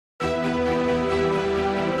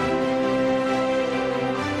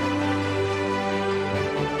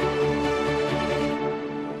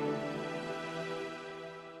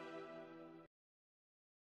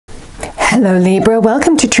Hello Libra,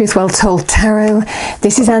 welcome to Truth Well Told Tarot.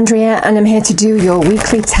 This is Andrea and I'm here to do your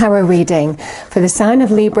weekly tarot reading for the sign of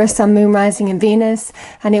Libra, Sun, Moon, Rising and Venus,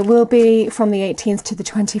 and it will be from the 18th to the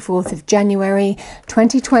 24th of January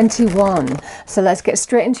 2021. So let's get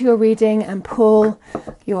straight into your reading and pull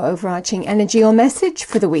your overarching energy or message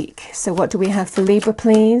for the week. So what do we have for Libra,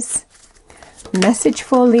 please? Message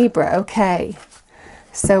for Libra, okay.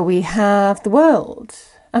 So we have the World.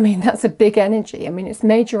 I mean, that's a big energy. I mean, it's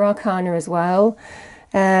major arcana as well.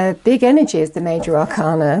 Big energy is the major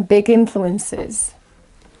arcana. Big influences.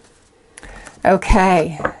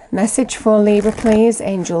 Okay. Message for Libra, please.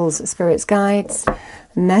 Angels, spirits, guides.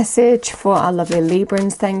 Message for our lovely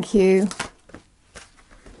Librans. Thank you.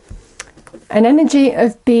 An energy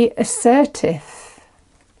of be assertive.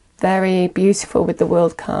 Very beautiful with the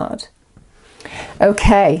World card.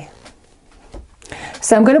 Okay.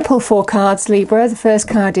 So I'm going to pull 4 cards, Libra. The first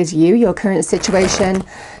card is you, your current situation.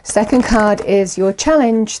 Second card is your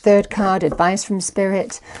challenge. Third card, advice from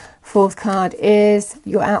Spirit. Fourth card is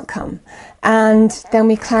your outcome. And then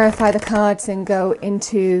we clarify the cards and go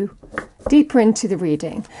deeper into the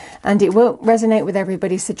reading. And it won't resonate with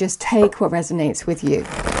everybody, so just take what resonates with you.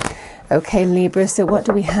 Okay, Libra, so what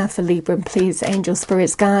do we have for Libra? Please, angel,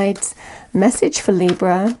 spirits, guides. Message for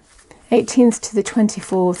Libra. 18th to the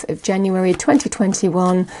 24th of January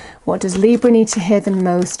 2021. What does Libra need to hear the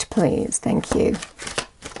most, please? Thank you.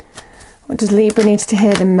 What does Libra need to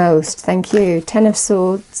hear the most? Thank you. 10 of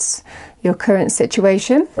Swords, your current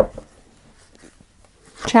situation.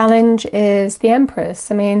 Challenge is the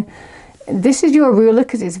Empress. I mean, this is your ruler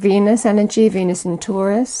because it's Venus energy, Venus in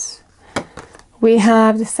Taurus. We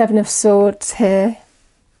have the 7 of Swords here.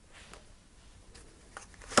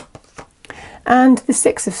 And the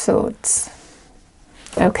 6 of Swords.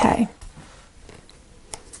 Okay.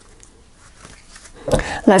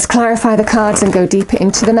 Let's clarify the cards and go deeper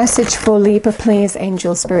into the message for Libra, please.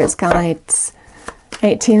 Angel, spirits, guides.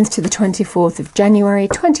 18th to the 24th of January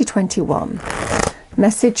 2021.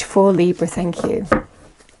 Message for Libra, thank you.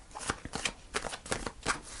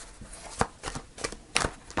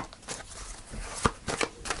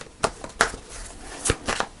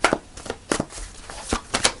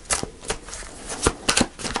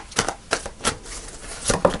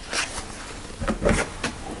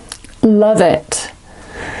 Love it.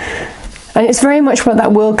 And it's very much what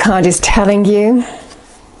that World card is telling you.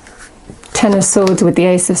 10 of Swords with the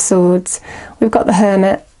Ace of Swords. We've got the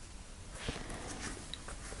Hermit.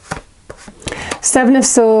 7 of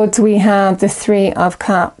Swords, we have the 3 of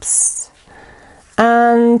Cups.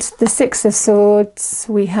 And the 6 of Swords,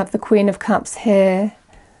 we have the Queen of Cups here.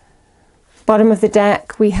 Bottom of the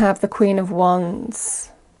deck, we have the Queen of Wands.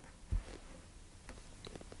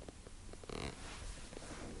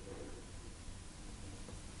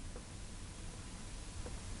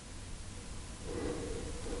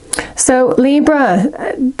 So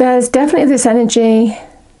Libra, there's definitely this energy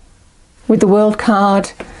with the World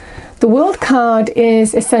card. The World card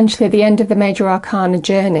is essentially the end of the major arcana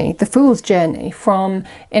journey, the Fool's journey from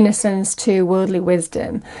innocence to worldly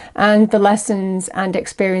wisdom, and the lessons and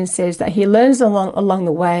experiences that he learns along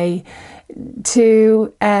the way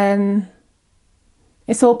to,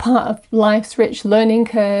 it's all part of life's rich learning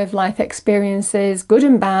curve, life experiences, good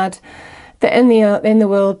and bad, that in the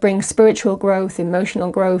world brings spiritual growth, emotional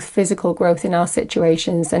growth, physical growth in our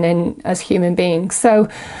situations and as human beings. So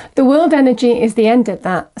the World energy is the end of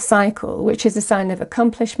that cycle, which is a sign of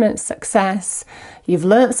accomplishment, success. You've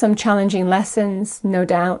learnt some challenging lessons, no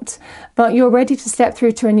doubt, but you're ready to step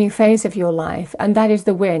through to a new phase of your life. And that is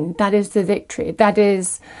the win. That is the victory. That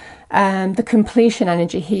is the completion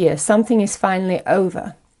energy here. Something is finally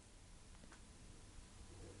over.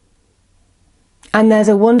 And there's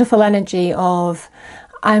a wonderful energy of,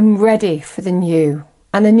 I'm ready for the new.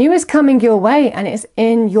 And the new is coming your way and it's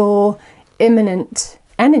in your imminent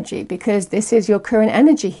energy because this is your current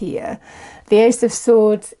energy here. The Ace of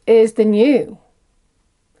Swords is the new.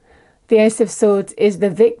 The Ace of Swords is the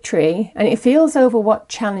victory, and it feels over what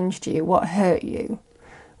challenged you, what hurt you,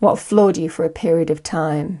 what floored you for a period of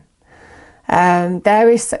time.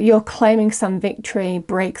 You're claiming some victory,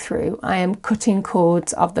 breakthrough. I am cutting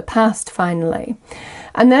cords of the past finally.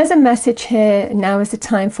 And there's a message here. Now is the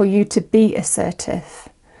time for you to be assertive.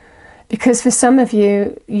 Because for some of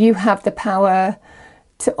you, you have the power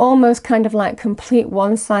to almost kind of like complete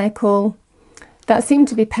one cycle that seemed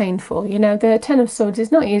to be painful. You know, the 10 of Swords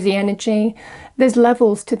is not easy energy. There's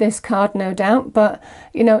levels to this card, no doubt. But,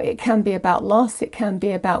 you know, it can be about loss. It can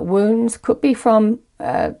be about wounds. Could be from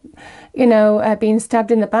being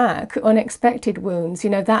stabbed in the back, unexpected wounds,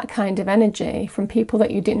 that kind of energy from people that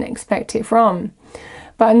you didn't expect it from.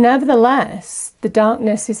 But nevertheless, the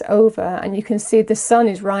darkness is over, and you can see the sun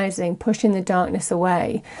is rising, pushing the darkness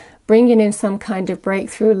away, bringing in some kind of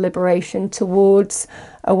breakthrough, liberation towards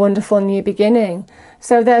a wonderful new beginning.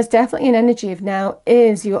 So there's definitely an energy of now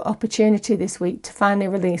is your opportunity this week to finally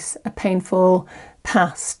release a painful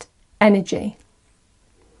past energy,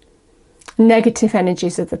 negative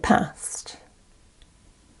energies of the past,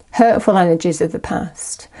 hurtful energies of the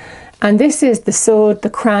past. And this is the sword, the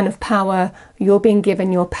crown of power. You're being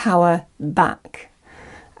given your power back.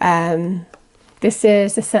 This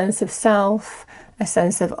is a sense of self, a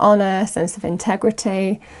sense of honor, a sense of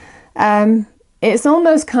integrity. It's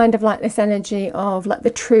almost kind of like this energy of let the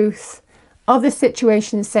truth of the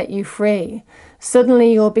situation set you free.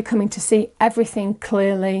 Suddenly you're becoming to see everything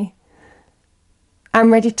clearly.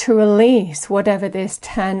 I'm ready to release whatever this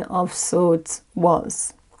 10 of Swords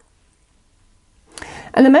was.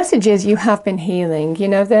 And the message is you have been healing. You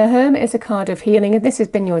know, the Hermit is a card of healing, and this has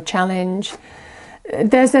been your challenge.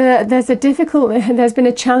 There's been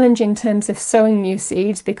a challenge in terms of sowing new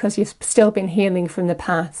seeds because you've still been healing from the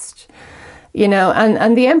past. You know,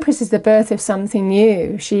 and the Empress is the birth of something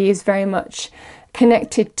new. She is very much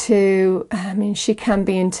connected to, I mean, she can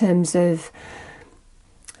be in terms of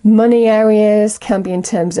money areas, can be in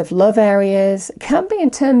terms of love areas, can be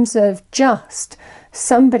in terms of just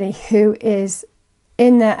somebody who is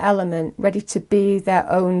in their element, ready to be their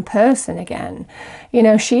own person again. You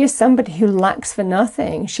know, she is somebody who lacks for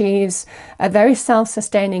nothing. She's a very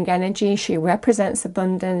self-sustaining energy. She represents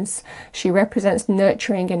abundance. She represents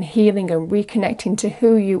nurturing and healing and reconnecting to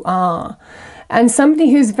who you are. And somebody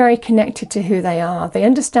who's very connected to who they are. They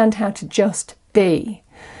understand how to just be.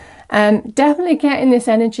 Definitely get in this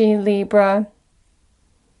energy, Libra.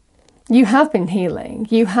 You have been healing.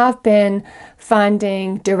 You have been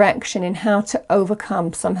finding direction in how to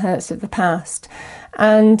overcome some hurts of the past.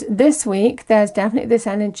 And this week, there's definitely this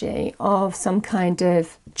energy of some kind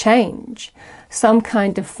of change, some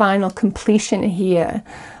kind of final completion here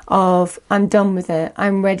of I'm done with it.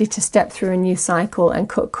 I'm ready to step through a new cycle and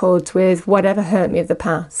cut cords with whatever hurt me of the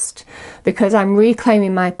past, because I'm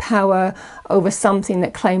reclaiming my power over something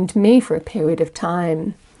that claimed me for a period of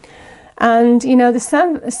time. And, you know, the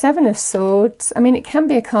Seven of Swords, I mean, it can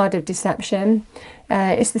be a card of deception.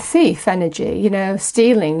 It's the thief energy, you know,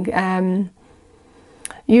 stealing,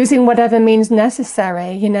 using whatever means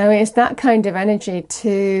necessary. You know, it's that kind of energy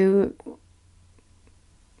to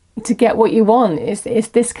get what you want. It's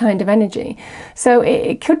this kind of energy. So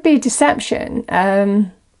it could be deception,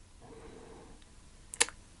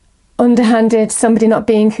 underhanded, somebody not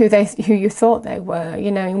being who you thought they were,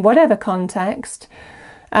 you know, in whatever context.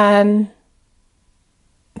 But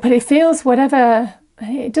it feels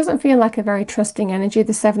it doesn't feel like a very trusting energy,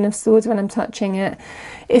 the Seven of Swords, when I'm touching it.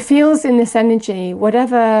 It feels in this energy,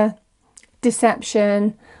 whatever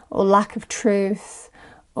deception or lack of truth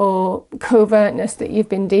or covertness that you've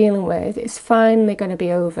been dealing with, it's finally going to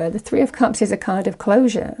be over. The Three of Cups is a card of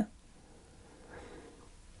closure.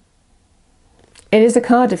 It is a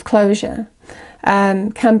card of closure.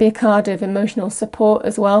 Can be a card of emotional support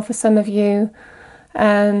as well for some of you.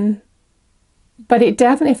 But it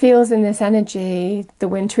definitely feels in this energy, the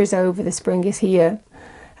winter is over, the spring is here.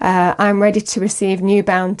 I'm ready to receive new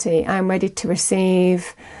bounty. I'm ready to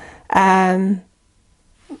receive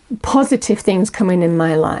positive things coming in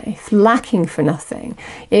my life, lacking for nothing.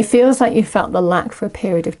 It feels like you felt the lack for a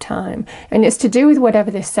period of time. And it's to do with whatever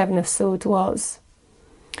this Seven of Swords was.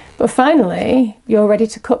 But finally, you're ready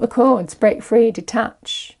to cut the cords, break free,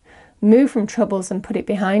 detach, move from troubles and put it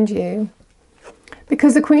behind you.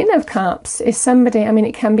 Because the Queen of Cups is somebody, I mean,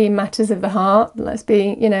 it can be matters of the heart. Let's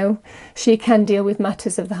be, you know, she can deal with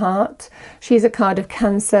matters of the heart. She's a card of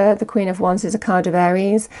Cancer. The Queen of Wands is a card of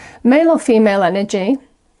Aries. Male or female energy.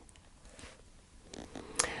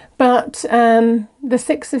 But the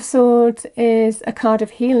Six of Swords is a card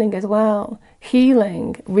of healing as well.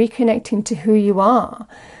 Healing, reconnecting to who you are.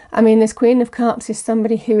 I mean, this Queen of Cups is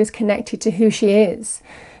somebody who is connected to who she is.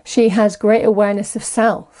 She has great awareness of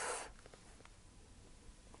self.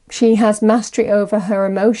 She has mastery over her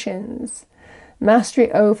emotions,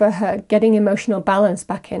 mastery over her getting emotional balance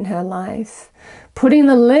back in her life, putting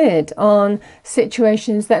the lid on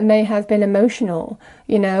situations that may have been emotional,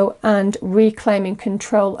 you know, and reclaiming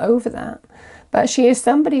control over that. But she is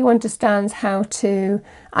somebody who understands how to,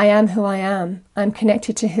 I am who I am, I'm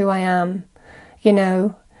connected to who I am, you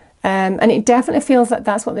know. And it definitely feels like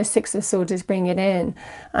that's what the Six of Swords is bringing in.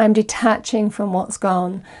 I'm detaching from what's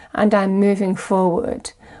gone and I'm moving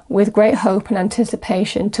forward with great hope and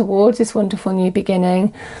anticipation towards this wonderful new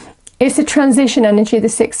beginning. It's a transition energy, the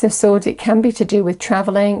Six of Swords. It can be to do with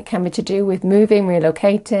traveling, it can be to do with moving,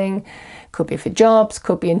 relocating, Could be for jobs,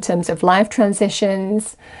 could be in terms of life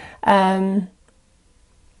transitions. But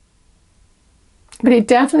it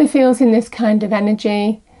definitely feels in this kind of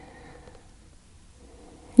energy,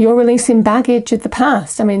 you're releasing baggage of the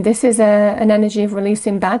past. I mean, this is an energy of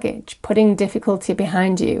releasing baggage, putting difficulty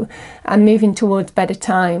behind you and moving towards better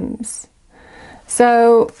times.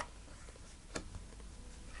 So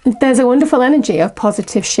there's a wonderful energy of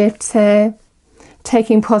positive shifts here,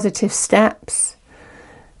 taking positive steps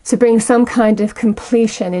to bring some kind of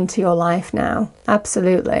completion into your life now.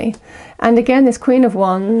 Absolutely. And again, this Queen of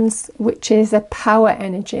Wands, which is a power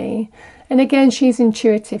energy. And again, she's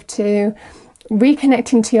intuitive too.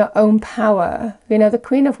 Reconnecting to your own power. You know, the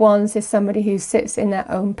Queen of Wands is somebody who sits in their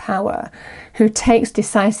own power, who takes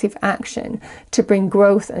decisive action to bring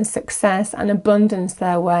growth and success and abundance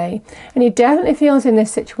their way. And he definitely feels in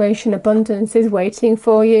this situation abundance is waiting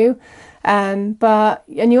for you, and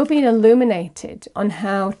you're being illuminated on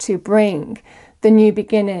how to bring the new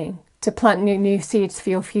beginning, to plant new seeds for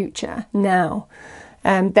your future now.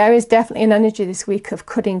 There is definitely an energy this week of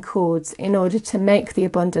cutting cords in order to make the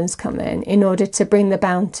abundance come in order to bring the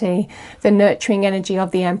bounty, the nurturing energy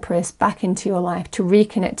of the Empress back into your life, to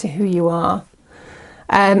reconnect to who you are.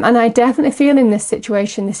 And I definitely feel in this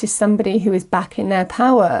situation, this is somebody who is back in their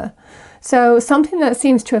power. So something that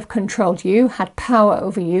seems to have controlled you, had power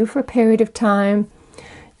over you for a period of time,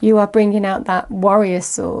 you are bringing out that warrior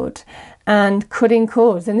sword and cutting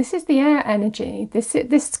cords. And this is the air energy.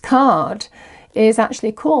 This card is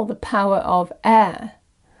actually called the power of air,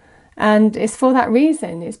 and it's for that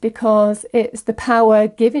reason. It's because it's the power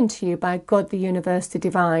given to you by God, the universe, the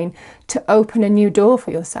divine, to open a new door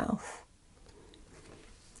for yourself.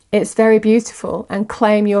 It's very beautiful. And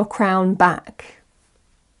claim your crown back.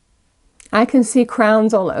 I can see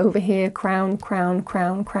crowns all over here. Crown, crown,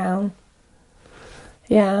 crown, crown.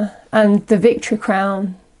 Yeah, and the victory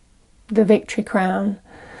crown, the victory crown.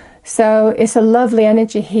 So it's a lovely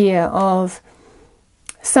energy here of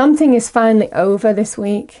something is finally over this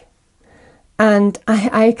week, and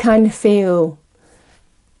I kind of feel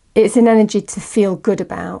it's an energy to feel good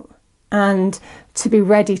about and to be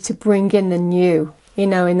ready to bring in the new, you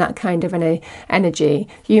know, in that kind of an energy.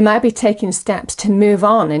 You might be taking steps to move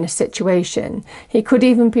on in a situation. It could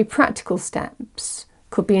even be practical steps.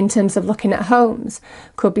 Could be in terms of looking at homes,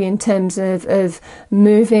 could be in terms of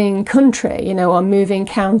moving country, you know, or moving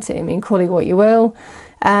county. I mean, call it what you will.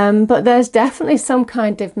 But there's definitely some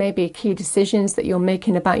kind of maybe key decisions that you're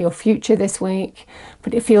making about your future this week.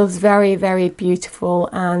 But it feels very, very beautiful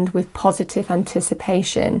and with positive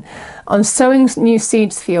anticipation on sowing new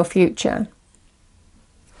seeds for your future.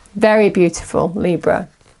 Very beautiful, Libra.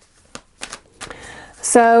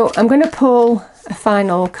 So I'm going to pull a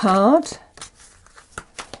final card.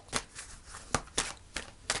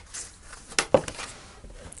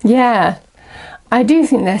 Yeah, I do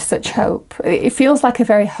think there's such hope. It feels like a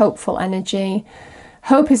very hopeful energy.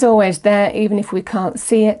 Hope is always there, even if we can't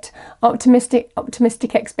see it. Optimistic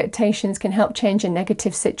expectations can help change a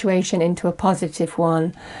negative situation into a positive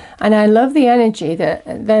one. And I love the energy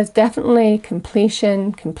that there's definitely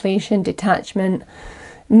completion, detachment,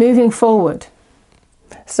 moving forward.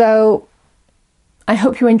 So I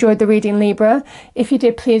hope you enjoyed the reading, Libra. If you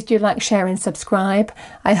did, please do like, share and subscribe.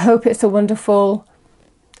 I hope it's a wonderful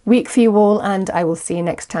week for you all, and I will see you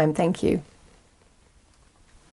next time. Thank you.